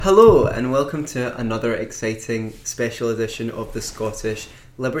Hello and welcome to another exciting special edition of the Scottish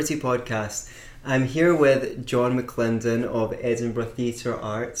Liberty Podcast. I'm here with John McClendon of Edinburgh Theatre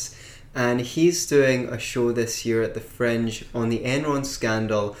Arts, and he's doing a show this year at the Fringe on the Enron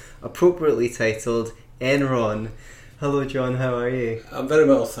scandal, appropriately titled Enron. Hello John, how are you? I'm very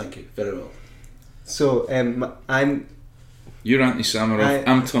well, thank you, very well. So, You're Anthony Samaroff,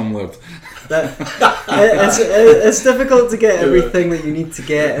 I'm Tom Laird. It's difficult to get everything that you need to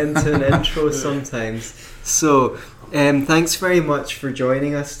get into an intro sometimes. So, thanks very much for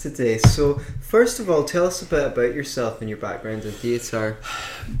joining us today. So, first of all, tell us a bit about yourself and your background in theatre.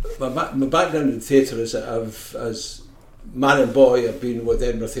 My background in theatre is that as man and boy, I've been with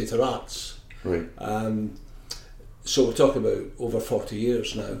Edinburgh Theatre Arts. Right. So we're talking about over 40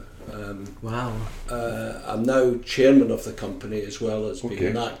 years now. Wow. I'm now chairman of the company as well as being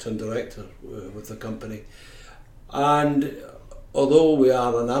an actor and director with the company. And although we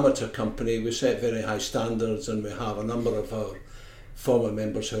are an amateur company, we set very high standards, and we have a number of our former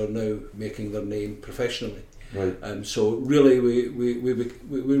members who are now making their name professionally. Right. So really, we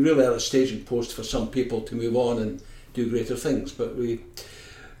really are a staging post for some people to move on and do greater things. But we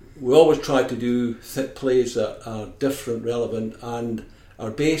always try to do plays that are different, relevant, and our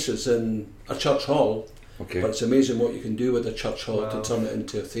base is in a church hall. Okay. But it's amazing what you can do with a church hall to turn it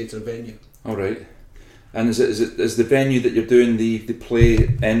into a theatre venue. All right. And is the venue that you're doing the play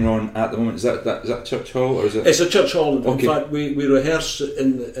Enron at the moment, is that church hall, or is it? It's a church hall. Okay. In fact, we rehearse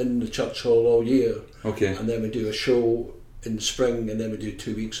in the church hall all year. Okay. And then we do a show in the spring, and then we do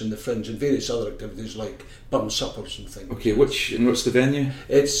 2 weeks in the Fringe and various other activities like bum suppers and things. Okay. What's the venue?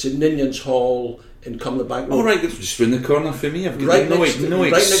 It's in Ninian's Hall in Cumberland Bank Road. Oh right, it's just round the corner for me. I've got right no next to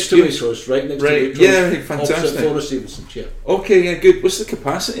Waitrose, right next to Waitrose. Yeah, right, fantastic. Opposite Flora Stevenson's, yeah. Okay, yeah, good. What's the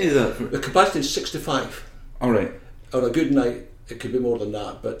capacity of that? The capacity is 65. All right. On a good night, it could be more than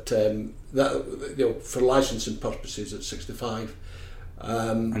that, but that for licensing purposes, it's 65.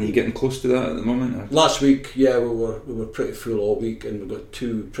 And are you getting close to that at the moment? Or? Last week, yeah, we were pretty full all week, and we've got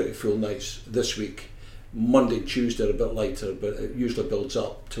 2 pretty full nights this week. Monday and Tuesday are a bit lighter, but it usually builds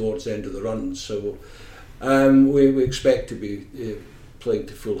up towards the end of the run. So we expect to be playing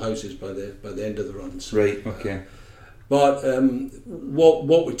to full houses by the end of the run. So, right. Okay. But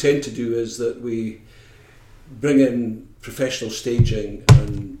what we tend to do is that we bring in professional staging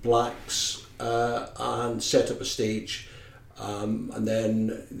and blacks and set up a stage, and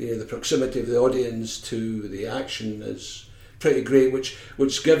then the proximity of the audience to the action is pretty great,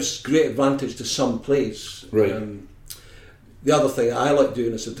 which gives great advantage to some plays. Right. The other thing I like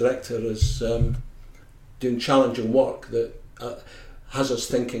doing as a director is doing challenging work that has us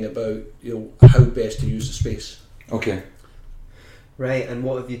thinking about how best to use the space. Okay. Right, and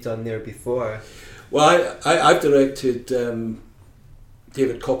what have you done there before? Well, I've directed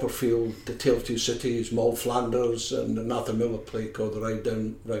David Copperfield, The Tale of Two Cities, Moll Flanders, and an Arthur Miller play called The Ride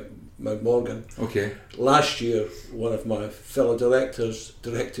Down Mount Morgan. Okay. Last year, one of my fellow directors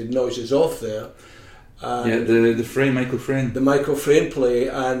directed Noises Off there. Yeah, the Frayne, Michael Frayne. The Michael Frayne play,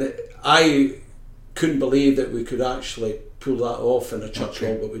 and I couldn't believe that we could actually pull that off in a church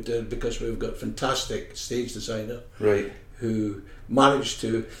hall, but we did, because we've got a fantastic stage designer who managed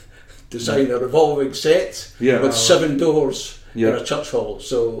to design a revolving set with 7 doors in a church hall.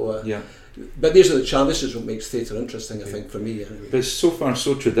 So, but these are the challenges. This is what makes theatre interesting, I think, for me. Anyway. But it's so far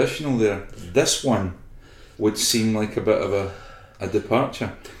so traditional there. This one would seem like a bit of a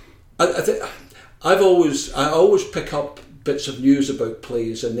departure. I always pick up bits of news about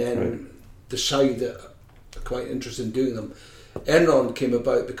plays and then decide that I'm quite interested in doing them. Enron came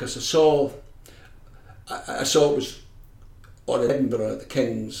about because I saw it was on Edinburgh at the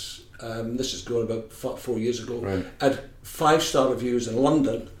King's. This is going about 4 years ago. Right. Had 5-star reviews in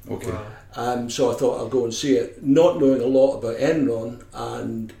London. Okay. Wow. So I thought I'll go and see it, not knowing a lot about Enron,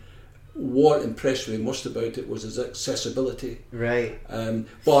 and what impressed me most about it was its accessibility. Right.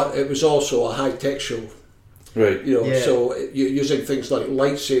 But it was also a high-tech show. Right. So you're using things like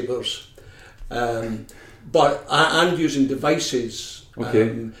lightsabers, but and using devices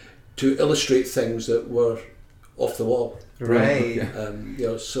to illustrate things that were off the wall. Right.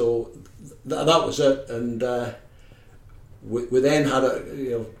 So that was it, and we then had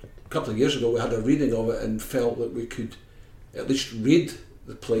a couple of years ago we had a reading of it and felt that we could at least read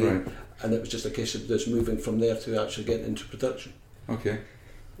the play, and it was just a case of just moving from there to actually getting into production. Okay.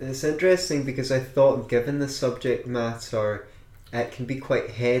 It's interesting because I thought, given the subject matter, it can be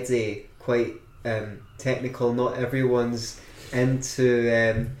quite heady, quite technical. Not everyone's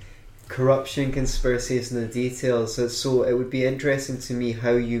into corruption, conspiracies and the details, so it would be interesting to me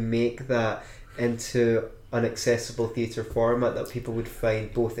how you make that into an accessible theatre format that people would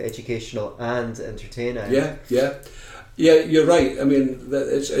find both educational and entertaining. Yeah, you're right. I mean,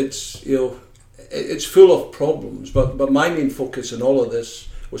 it's you know, it's full of problems, but my main focus in all of this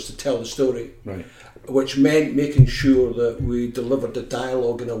was to tell the story, right, which meant making sure that we delivered the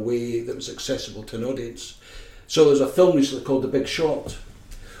dialogue in a way that was accessible to an audience. So there's a film recently called The Big Short,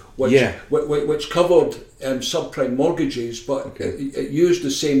 which covered subprime mortgages, but it used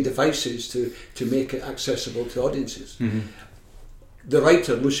the same devices to make it accessible to audiences. Mm-hmm. The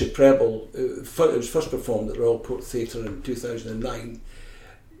writer, Lucy Prebble, it was first performed at Royal Court Theatre in 2009.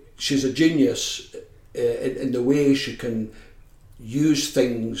 She's a genius in the way she can use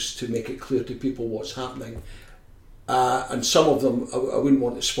things to make it clear to people what's happening. And some of them, I wouldn't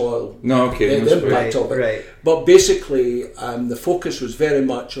want to spoil the impact of it. Right. But basically, the focus was very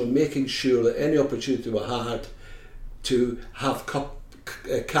much on making sure that any opportunity we had to have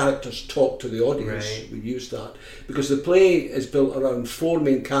characters talk to the audience, we used that. Because the play is built around 4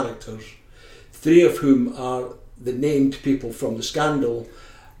 main characters, 3 of whom are the named people from the scandal.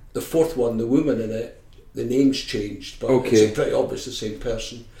 The 4th one, the woman in it, the name's changed, but it's pretty obvious the same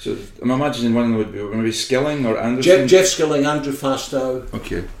person. So I'm imagining one of them would be maybe Skilling or Anderson? Jeff Skilling, Andrew Fastow,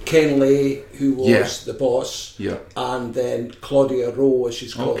 Ken Lay, who was the boss, and then Claudia Rowe, as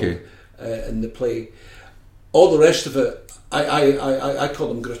she's called in the play. All the rest of it, I call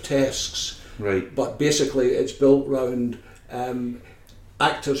them grotesques, right? But basically it's built around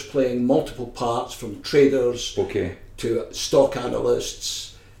actors playing multiple parts, from traders to stock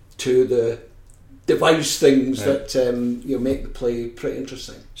analysts to the device things that make the play pretty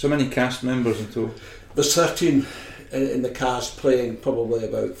interesting. So many cast members in total? There's 13 in the cast, playing probably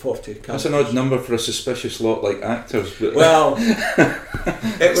about 40 characters. That's an odd number for a suspicious lot like actors. But well,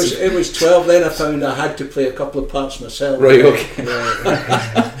 it was 12. Then I found I had to play a couple of parts myself. Right. Okay.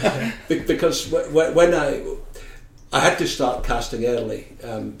 Because when I had to start casting early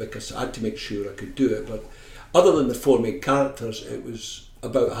because I had to make sure I could do it. But other than the 4 main characters, it was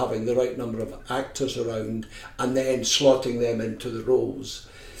about having the right number of actors around and then slotting them into the roles.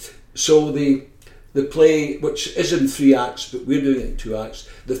 So the play, which is in 3 acts, but we're doing it in 2 acts,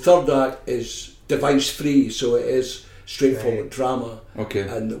 the 3rd act is device free, so it is straightforward drama.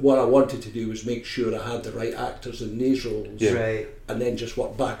 And what I wanted to do was make sure I had the right actors in these roles, and then just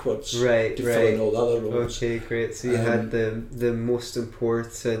work backwards to fill in all the other roles. Okay, great. So you had the most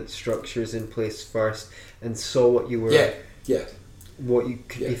important structures in place first, and saw what you were what you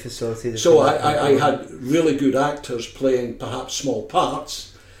could be facilitated. So I had really good actors playing perhaps small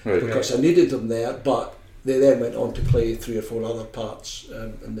parts because I needed them there, but they then went on to play 3 or 4 other parts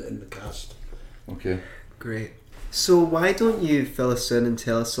in the cast. Okay, great. So why don't you fill us in and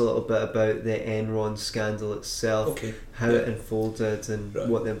tell us a little bit about the Enron scandal itself, how it unfolded and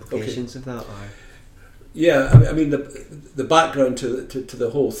what the implications of that are? Yeah, I mean the background to the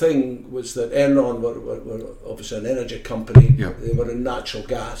whole thing was that Enron were obviously an energy company. They were in natural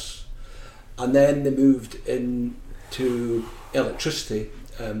gas, and then they moved into electricity.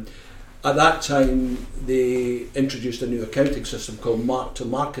 At that time, they introduced a new accounting system called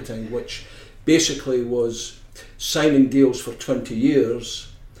mark-to-marketing, which basically was signing deals for 20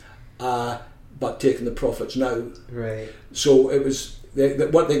 years, but taking the profits now. Right. So it was.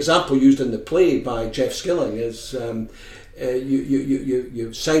 What the example used in the play by Jeff Skilling is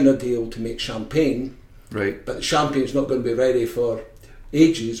you sign a deal to make champagne, but the champagne's not going to be ready for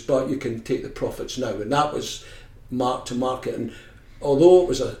ages, but you can take the profits now, and that was mark to market. And although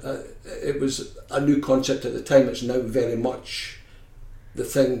it was a new concept at the time, it's now very much the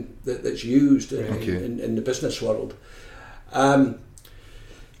thing that's used in the business world.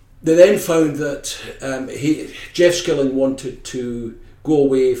 They then found that Jeff Skilling wanted to go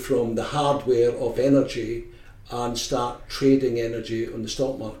away from the hardware of energy and start trading energy on the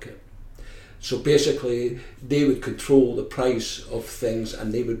stock market. So basically, they would control the price of things,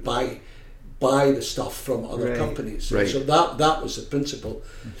 and they would buy the stuff from other companies. So that was the principle.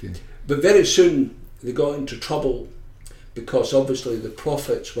 But very soon they got into trouble because obviously the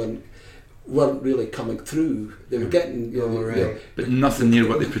profits weren't really coming through. They were getting, but nothing near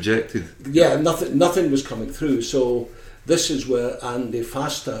what they projected. Yeah, nothing was coming through. So this is where Andy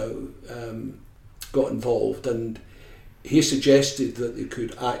Fastow got involved, and he suggested that they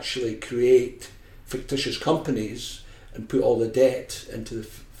could actually create fictitious companies and put all the debt into the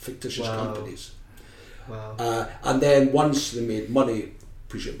fictitious companies. And then once they made money,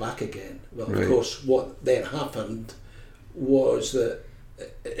 push it back again. Well, of course, what then happened was that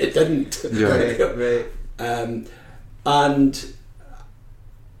it didn't. And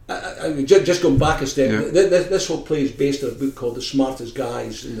Just going back a step, this whole play is based on a book called The Smartest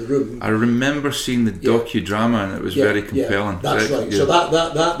Guys in the Room. I remember seeing the docudrama, and it was very compelling. Yeah, that's right. So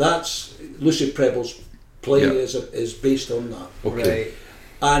that's Lucy Prebble's play is based on that. Okay. Right.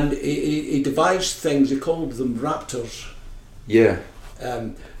 And he devised things. He called them raptors. Yeah.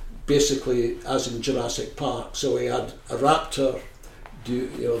 Basically, as in Jurassic Park. So he had a raptor,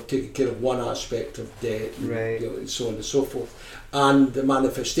 taking care of one aspect of death, right. And so on and so forth. And the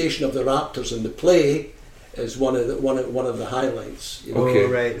manifestation of the raptors in the play is one of the highlights. Okay. Oh,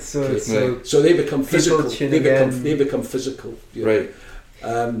 right. So they become physical. They become physical. Right.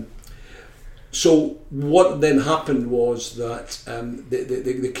 So what then happened was that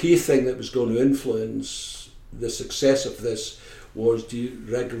the key thing that was going to influence the success of this was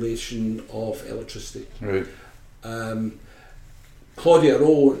deregulation of electricity. Right. Claudia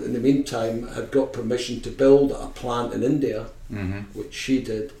Rowe, in the meantime, had got permission to build a plant in India, which she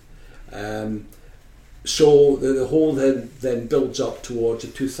did. So the whole then builds up towards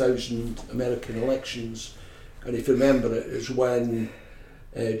the 2000 American elections, and if you remember, it is when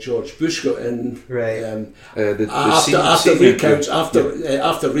George Bush got in. Right. After recount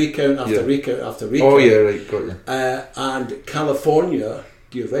after recount. Oh yeah, right, got you. And California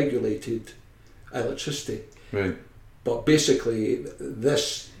deregulated electricity. Right. But basically,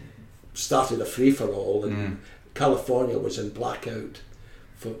 this started a free-for-all, and California was in blackout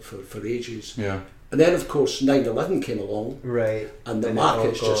for ages. Yeah. And then, of course, 9/11 came along, right, and the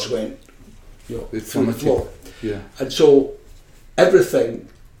markets just went, through the floor. Yeah. And so everything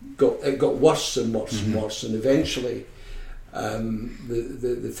got worse and worse and worse, and eventually,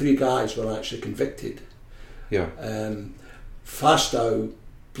 the three guys were actually convicted. Yeah. Fastow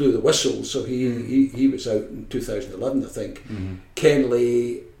blew the whistle, so he was out in 2011, I think. Ken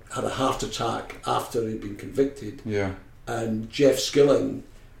Lay had a heart attack after he'd been convicted. Yeah. And Jeff Skilling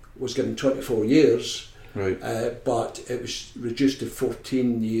was given 24 years, right. But it was reduced to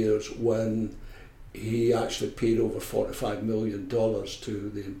 14 years when he actually paid over $45 million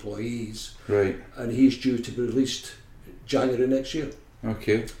to the employees. Right. And he's due to be released January next year.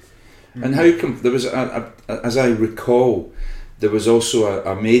 Okay. And how come there was, as I recall, there was also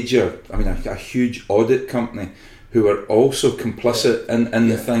a major, a huge audit company who were also complicit in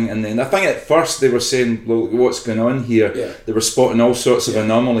the thing. And then I think at first they were saying, well, what's going on here? Yeah. They were spotting all sorts of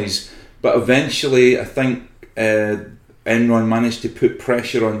anomalies. But eventually I think Enron managed to put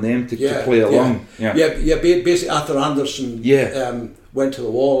pressure on them to play along. Basically Arthur Anderson went to the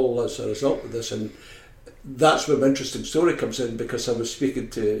wall as a result of this. And that's where my interesting story comes in, because I was speaking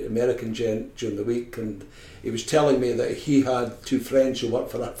to American gent during the week, and he was telling me that he had two friends who worked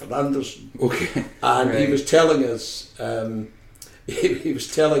for Anderson. Okay. And he was telling us, he was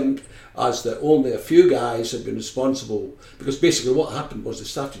telling us that only a few guys had been responsible, because basically what happened was they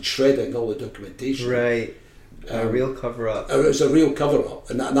started shredding all the documentation. Right. A real cover-up. It was a real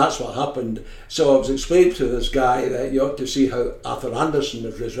cover-up, and that's what happened. So I was explaining to this guy that you ought to see how Arthur Anderson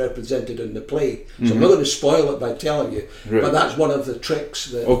is represented in the play. So I'm not going to spoil it by telling you, but that's one of the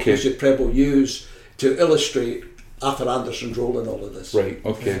tricks that Lucy Prebble used to illustrate Arthur Anderson's role in all of this. Right,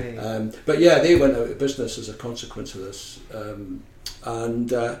 okay. But they went out of business as a consequence of this. And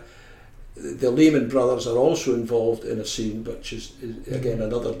the Lehman Brothers are also involved in a scene, which is again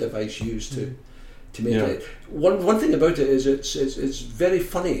another device used to make it. One thing about it is it's very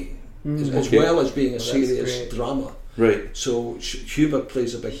funny, as well as being a serious drama. Right. So humour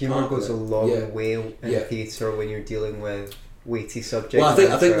plays a big part. Humour goes a long way in theatre when you're dealing with weighty subjects. Well,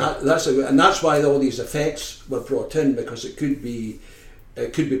 I think that's why all these effects were brought in, because it could be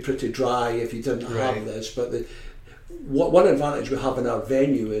pretty dry if you didn't have this. But one advantage we have in our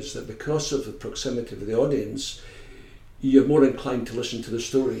venue is that because of the proximity of the audience, you're more inclined to listen to the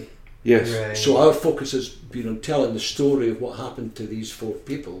story. Yes. Right. So our focus has been on telling the story of what happened to these four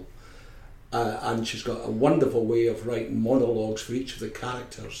people, and she's got a wonderful way of writing monologues for each of the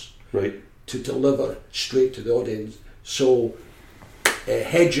characters, right, to deliver straight to the audience. So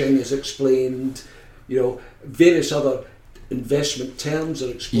hedging is explained, various other investment terms are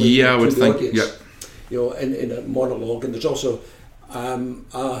explained to the audience. In a monologue, and there's also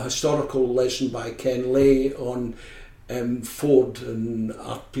a historical lesson by Ken Lay on Ford and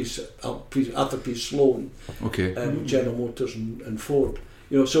Arthur P. Sloan, General Motors and Ford.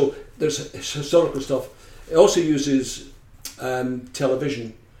 So there's historical stuff. It also uses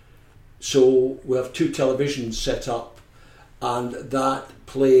television. So we have two televisions set up, and that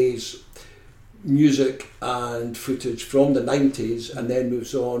plays music and footage from the 90s, and then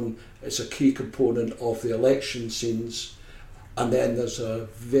moves on. It's a key component of the election scenes, and then there's a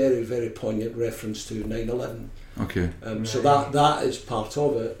very, very poignant reference to 9/11. Okay. So that is part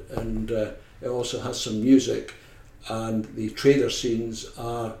of it, and it also has some music, and the trader scenes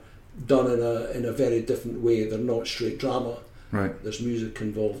are done in a very different way. They're not straight drama. Right. There's music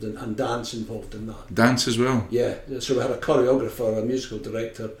involved and dance involved in that. Dance as well? Yeah. So we had a choreographer, a musical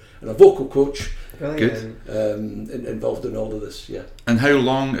director, and a vocal coach. Good. Involved in all of this, yeah. And how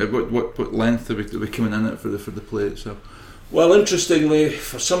long? What length are we coming in at for the play itself? Well, interestingly,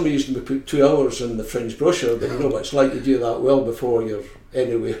 for some reason we put 2 hours in the Fringe brochure, but you know what it's like to do that well before you're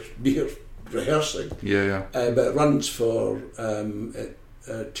anywhere near rehearsing. Yeah. But it runs for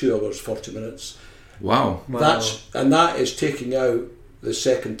 2 hours 40 minutes. Wow. That is taking out the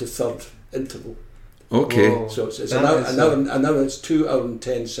second to third interval. Okay. Whoa. So it's an hour, and now it's 2 hour and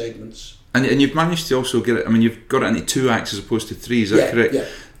 10 segments. And you've managed to also get it. I mean, you've got it into 2 acts as opposed to 3. Is that correct? Yeah.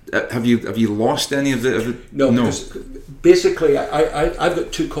 Have you lost any of the? No. Because basically, I've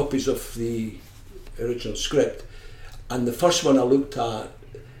got 2 copies of the original script, and the first one I looked at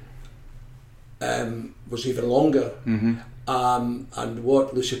was even longer. Mm-hmm. And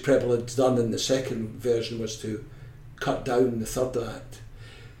what Lucy Prebble had done in the second version was to cut down the third act.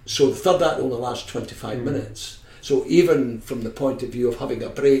 So the third act only lasts 25 minutes. So even from the point of view of having a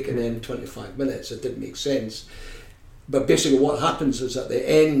break and then 25 minutes, it didn't make sense. But basically what happens is at the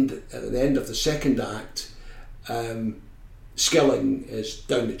end of the second act, Skilling is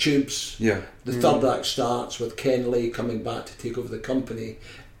down the tubes. Yeah. The third act starts with Ken Lay coming back to take over the company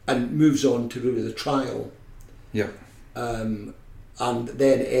and moves on to really the trial. Yeah. And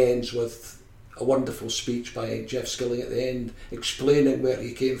then ends with a wonderful speech by Jeff Skilling at the end, explaining where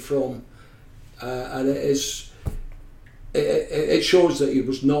he came from, and it shows that he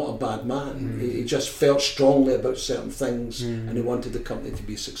was not a bad man. He just felt strongly about certain things, and he wanted the company to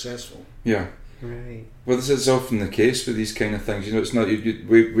be successful. Yeah. Right. Well, this is often the case with these kind of things. You know, it's not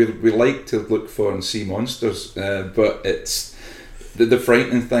we like to look for and see monsters, but it's. The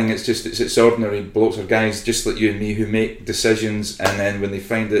frightening thing, it's ordinary blokes or guys just like you and me who make decisions, and then when they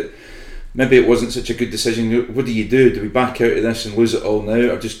find that maybe it wasn't such a good decision, what do? Do we back out of this and lose it all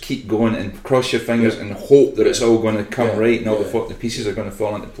now, or just keep going and cross your fingers and hope that it's all going to come right and all the pieces are going to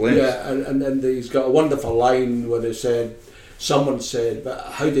fall into place? Yeah, and then he's got a wonderful line where he said, someone said, but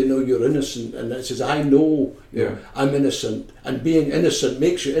how do you know you're innocent? And it says, I know I'm innocent, and being innocent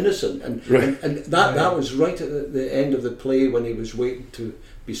makes you innocent. And that was right at the end of the play when he was waiting to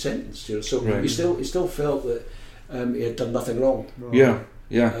be sentenced. You know, so he still felt that he had done nothing wrong. Yeah.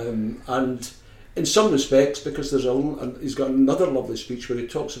 And in some respects, because he's got another lovely speech where he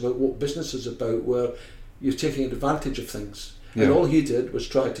talks about what business is about, where you're taking advantage of things, and all he did was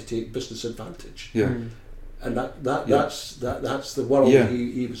try to take business advantage. Yeah. And that's the world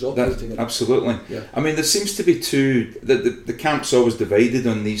he was operating in. Absolutely. Yeah. I mean, there seems to be the camp's always divided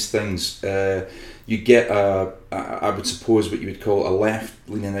on these things. You get I would suppose what you would call a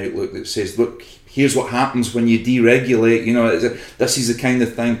left-leaning outlook that says, look, here's what happens when you deregulate, you know, this is the kind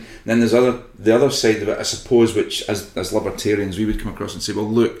of thing. And then there's the other side of it, I suppose, which as libertarians we would come across and say, well,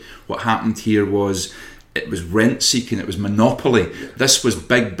 look, what happened here was it was rent-seeking, it was monopoly. Yeah. This was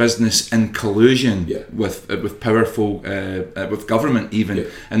big business in collusion with powerful, with government even,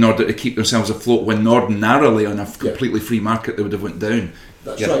 in order to keep themselves afloat, when ordinarily on a completely free market they would have went down.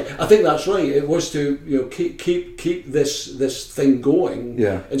 That's right. I think that's right. It was to keep this thing going,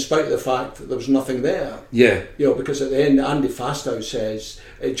 in spite of the fact that there was nothing there. Yeah. Because at the end, Andy Fastow says,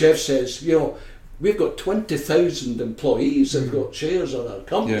 Jeff says, we've got 20,000 employees that've got shares on our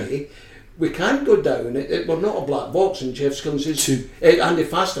company. Yeah. We can't go down. We're not a black box. And Jeff Skilling says, Andy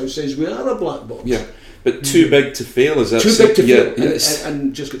Fastow says, we are a black box. Yeah, but too big to fail, is that? Too big to fail,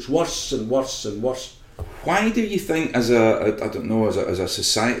 and just gets worse and worse and worse. Why do you think, as a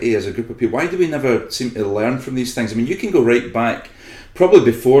society, as a group of people, why do we never seem to learn from these things? I mean, you can go right back, probably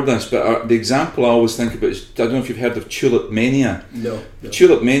before this, but the example I always think about is, I don't know if you've heard of Tulip Mania. No.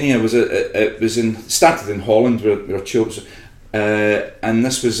 Tulip Mania started in Holland, where tulips. And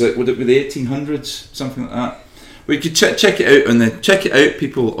this was would it be the 1800s, something like that? We could check it out,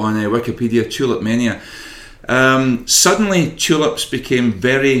 people, on Wikipedia. Tulip Mania. Suddenly, tulips became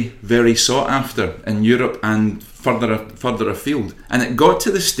very, very sought after in Europe and further afield, and it got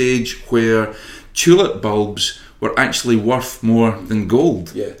to the stage where tulip bulbs were actually worth more than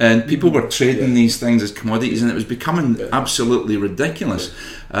gold, and people were trading these things as commodities, and it was becoming absolutely ridiculous.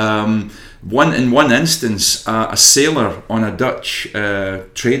 In one instance, a sailor on a Dutch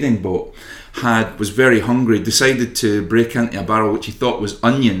trading boat was very hungry, decided to break into a barrel which he thought was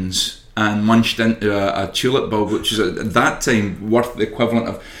onions, and munched into a tulip bulb, which was at that time worth the equivalent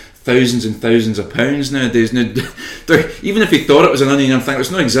of thousands and thousands of pounds nowadays. Now, even if he thought it was an onion, I'm thinking it's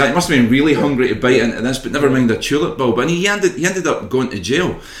not exactly. He must have been really hungry to bite into this, but never mind a tulip bulb. And he ended up going to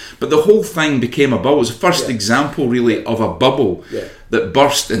jail. But the whole thing became a bubble. It was the first example, really, of a bubble that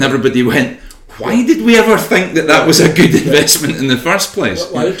burst, and everybody went, why did we ever think that was a good investment in the first place?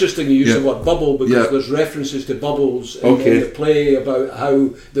 Well, interesting you use the word bubble, because there's references to bubbles in the play about how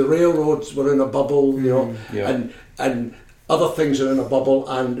the railroads were in a bubble, and other things are in a bubble,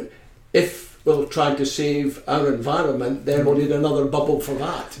 and if we're trying to save our environment, then we'll need another bubble for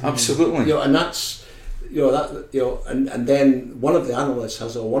that. Absolutely. And that's and then one of the analysts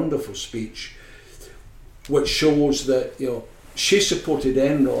has a wonderful speech which shows that she supported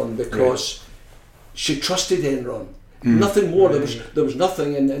Enron because she trusted Enron. Nothing more. There was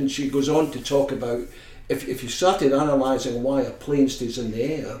nothing, and she goes on to talk about if you started analysing why a plane stays in the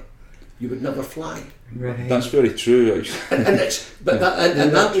air, you would never fly. Right. That's very true, actually.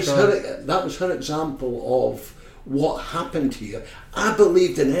 That was her example of what happened here. I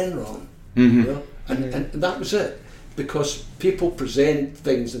believed in Enron, and that was it, because people present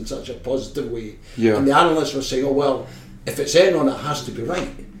things in such a positive way, and the analysts were saying, "Oh well, if it's Enron, it has to be right."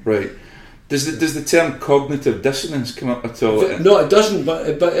 Right. Does the term cognitive dissonance come up at all? No, it doesn't, but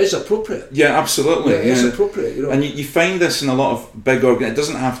it is appropriate. Yeah, absolutely. Yeah, it's appropriate. And you find this in a lot of big organisations. It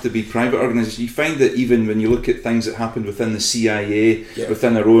doesn't have to be private organisations. You find that even when you look at things that happened within the CIA,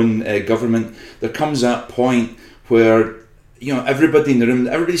 within our own government, there comes that point where everybody in the room,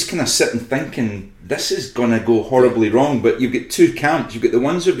 everybody's kind of sitting thinking, this is going to go horribly wrong, but you've got two camps. You've got the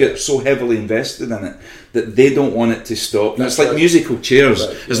ones who get so heavily invested in it that they don't want it to stop. And it's like musical chairs.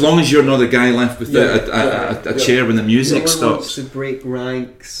 Right, as long as you're not the guy left without a chair when the music stops. Wants to break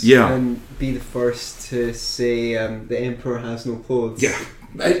ranks and be the first to say the emperor has no clothes. Yeah.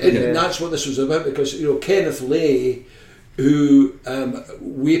 And that's what this was about, because Kenneth Lay, who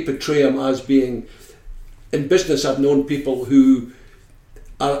we portray him as being, in business I've known people who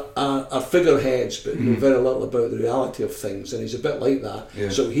are figureheads, but know very little about the reality of things, and he's a bit like that. Yeah.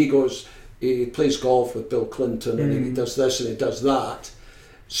 So he plays golf with Bill Clinton, and he does this and he does that.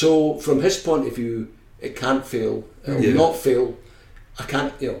 So from his point of view, it can't fail. It will not fail. I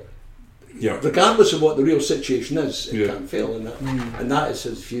can't, regardless of what the real situation is, it can't fail, and that is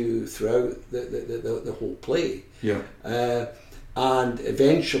his view throughout the whole play. Yeah. And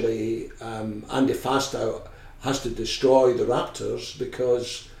eventually, Andy Fastow has to destroy the Raptors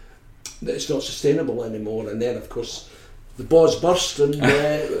because it's not sustainable anymore. And then, of course, the balls burst, and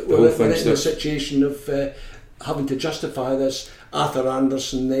we're in a situation of having to justify this. Arthur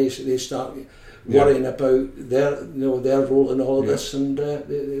Anderson, they start worrying about their role in all of this, and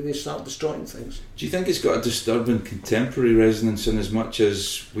they start destroying things. Do you think it's got a disturbing contemporary resonance in as much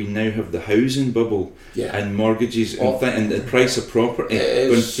as we now have the housing bubble and mortgages and the price of property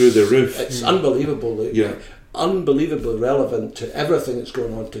going through the roof? It's unbelievable. Unbelievably relevant to everything that's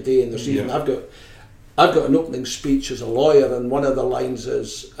going on today. And there's even I've got an opening speech as a lawyer, and one of the lines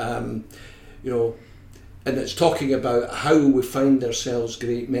is and it's talking about how we find ourselves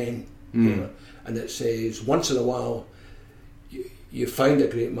great men. And it says, once in a while you find a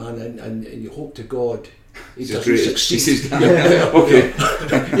great man, and you hope to God he doesn't succeed. Okay.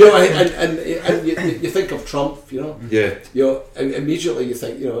 And you think of Trump, immediately you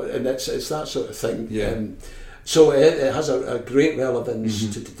think, and it's that sort of thing. So it has a great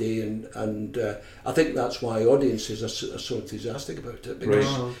relevance to today, and I think that's why audiences are so enthusiastic about it, because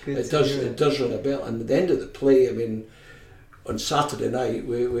it does ring a bell. And at the end of the play, I mean, on Saturday night,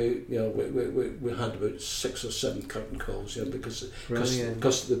 we had about 6 or 7 curtain calls, because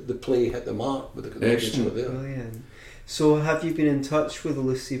the play hit the mark with the audience were there. Brilliant. So, have you been in touch with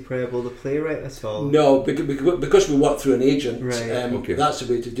Lucy Prebble, the playwright, at all? No, because we work through an agent. Right. That's the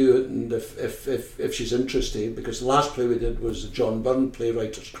way to do it. And if she's interested, because the last play we did was the John Byrne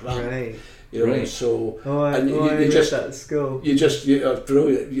Playwriters' Cramp. Right. So I just at school. You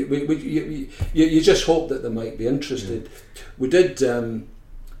brilliant. You just hope that they might be interested. We did.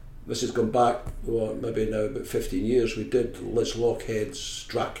 This has gone back, maybe now about 15 years. We did Liz Lockhead's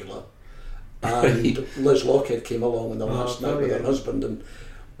Dracula, and Liz Lockhead came along on the last night with her husband, and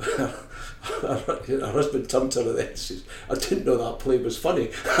her husband turned to her and says, "I didn't know that play was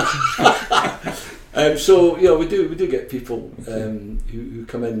funny." So we do get people who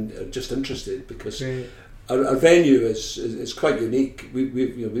come in just interested, because our venue is quite unique.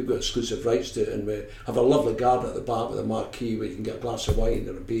 We've got exclusive rights to it, and we have a lovely garden at the back with a marquee where you can get a glass of wine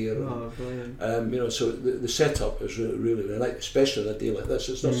or a beer. Brilliant. So the setup is really, really, really nice, especially on a day like this.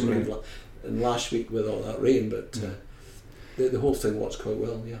 It's not so good. And last week with all that rain, but the whole thing works quite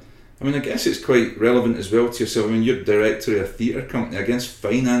well. Yeah. I mean, I guess it's quite relevant as well to yourself. I mean, you're director of a theatre company. I guess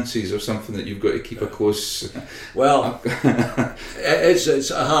finances are something that you've got to keep a close... Well, it's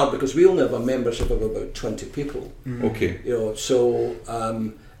hard because we only have a membership of about 20 people. Okay. So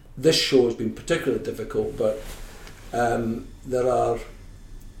this show has been particularly difficult, but there are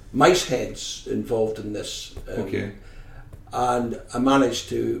mice heads involved in this. Okay. And we managed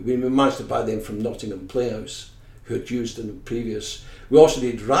to buy them from Nottingham Playhouse, who had used in the previous. We also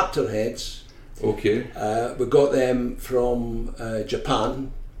need raptor heads. Okay. We got them from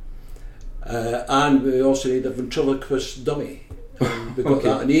Japan, and we also need a ventriloquist dummy. We got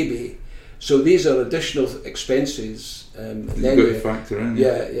that on eBay. So these are additional expenses. You've got to factor in.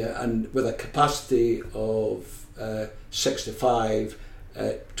 Yeah, and with a capacity of 65,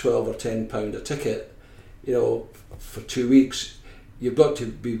 £12 or £10 a ticket, for 2 weeks, you've got to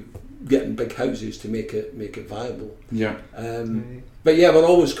be getting big houses to make it viable. Yeah. But yeah, we're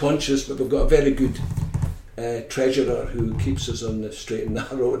always conscious, but we've got a very good treasurer who keeps us on the straight and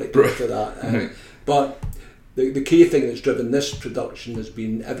narrow when it comes to that. But the key thing that's driven this production has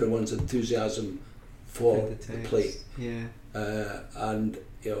been everyone's enthusiasm for the play. Yeah. And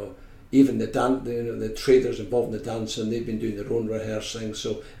even the traders involved in the dancing, they've been doing their own rehearsing,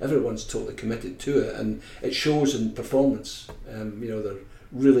 so everyone's totally committed to it, and it shows in performance. They're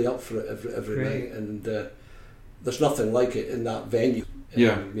really up for it every night, and there's nothing like it in that venue.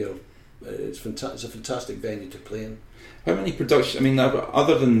 It's a fantastic venue to play in. How many productions? I mean,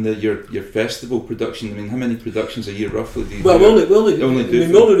 other than your festival production, I mean, how many productions a year roughly do you do? We only really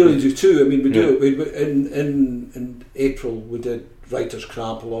do 2. I mean, we do in April we did Writer's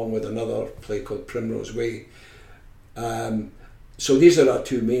Cramp along with another play called Primrose Way. So these are our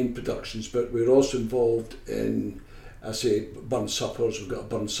 2 main productions, but we're also involved in, Burn Suppers. We've got a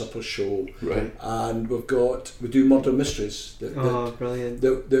Burn Supper show, right? And we do Murder Mysteries. Brilliant!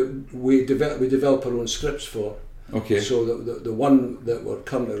 That we develop our own scripts for. Okay. So the one that we're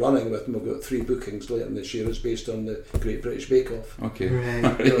currently running with, and we've got 3 bookings later in this year, is based on the Great British Bake Off. Okay.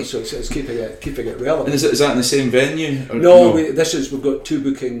 Right. So it's keeping it relevant. And is that in the same venue? No, we've got 2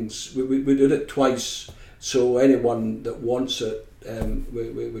 bookings. We did it twice, so anyone that wants it,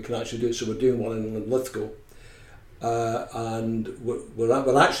 we can actually do it. So we're doing one in Lithgow, and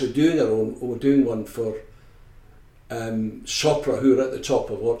we're actually doing our own. We're doing one for Sopra, who are at the top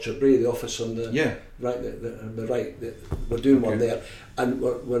of Orchard Brae, the office on the right. The right. We're doing one there, and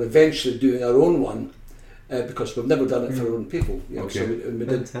we're eventually doing our own one because we've never done it for our own people. So we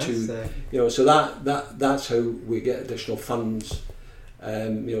did 2. So that's how we get additional funds.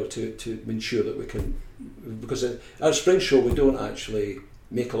 To ensure that we can, because at our spring show we don't actually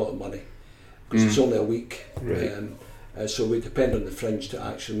make a lot of money because it's only a week. Right. So we depend on the Fringe to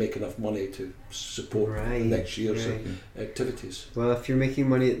actually make enough money to support next year's activities. Well, if you're making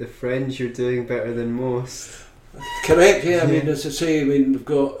money at the Fringe, you're doing better than most. Correct. Yeah. I mean, as I say, we've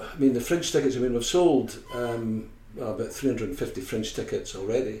got. The Fringe tickets. We've sold about 350 Fringe tickets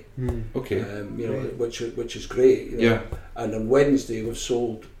already. Okay. Which is great. And on Wednesday we've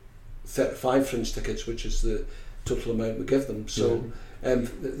sold 35 Fringe tickets, which is the total amount we give them. So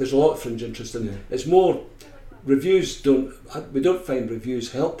there's a lot of Fringe interest in it. It's more. Reviews we don't find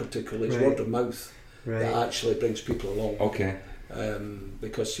reviews help particularly. It's word of mouth that actually brings people along. Okay.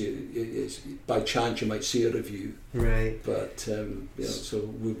 Because it's by chance you might see a review. Right. But so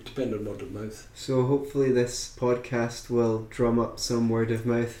we depend on word of mouth. So hopefully this podcast will drum up some word of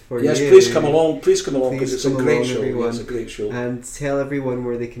mouth for you. Yes, please come along because it's a great show. It's a great show. And tell everyone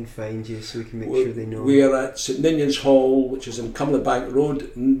where they can find you so we can make sure they know. We are at St Ninian's Hall, which is in Cumberland Bank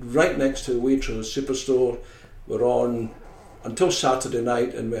Road, right next to the Waitrose Superstore. We're on until Saturday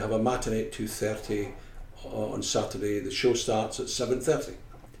night, and we have a matinee at 2:30 on Saturday. The show starts at 7:30.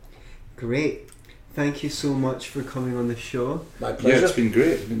 Great. Thank you so much for coming on the show. My pleasure. Yeah, it's been great.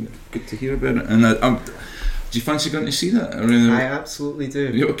 It's been good to hear about it. And do you fancy going to see that? I absolutely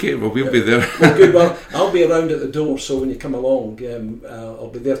do. Okay, well, we'll be there. Well, good. Well, I'll be around at the door, so when you come along, I'll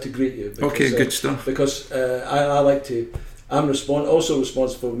be there to greet you. Because, okay, good stuff. Because I like to. I'm also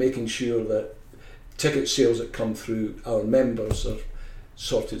responsible for making sure that ticket sales that come through our members are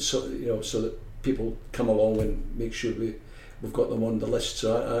sorted, so that people come along and make sure we've got them on the list.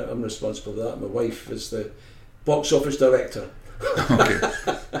 So I'm responsible for that. My wife is the box office director. Okay.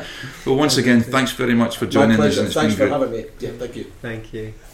 Well, once again, thanks very much for joining us. Thanks for having me. Yeah, thank you. Thank you.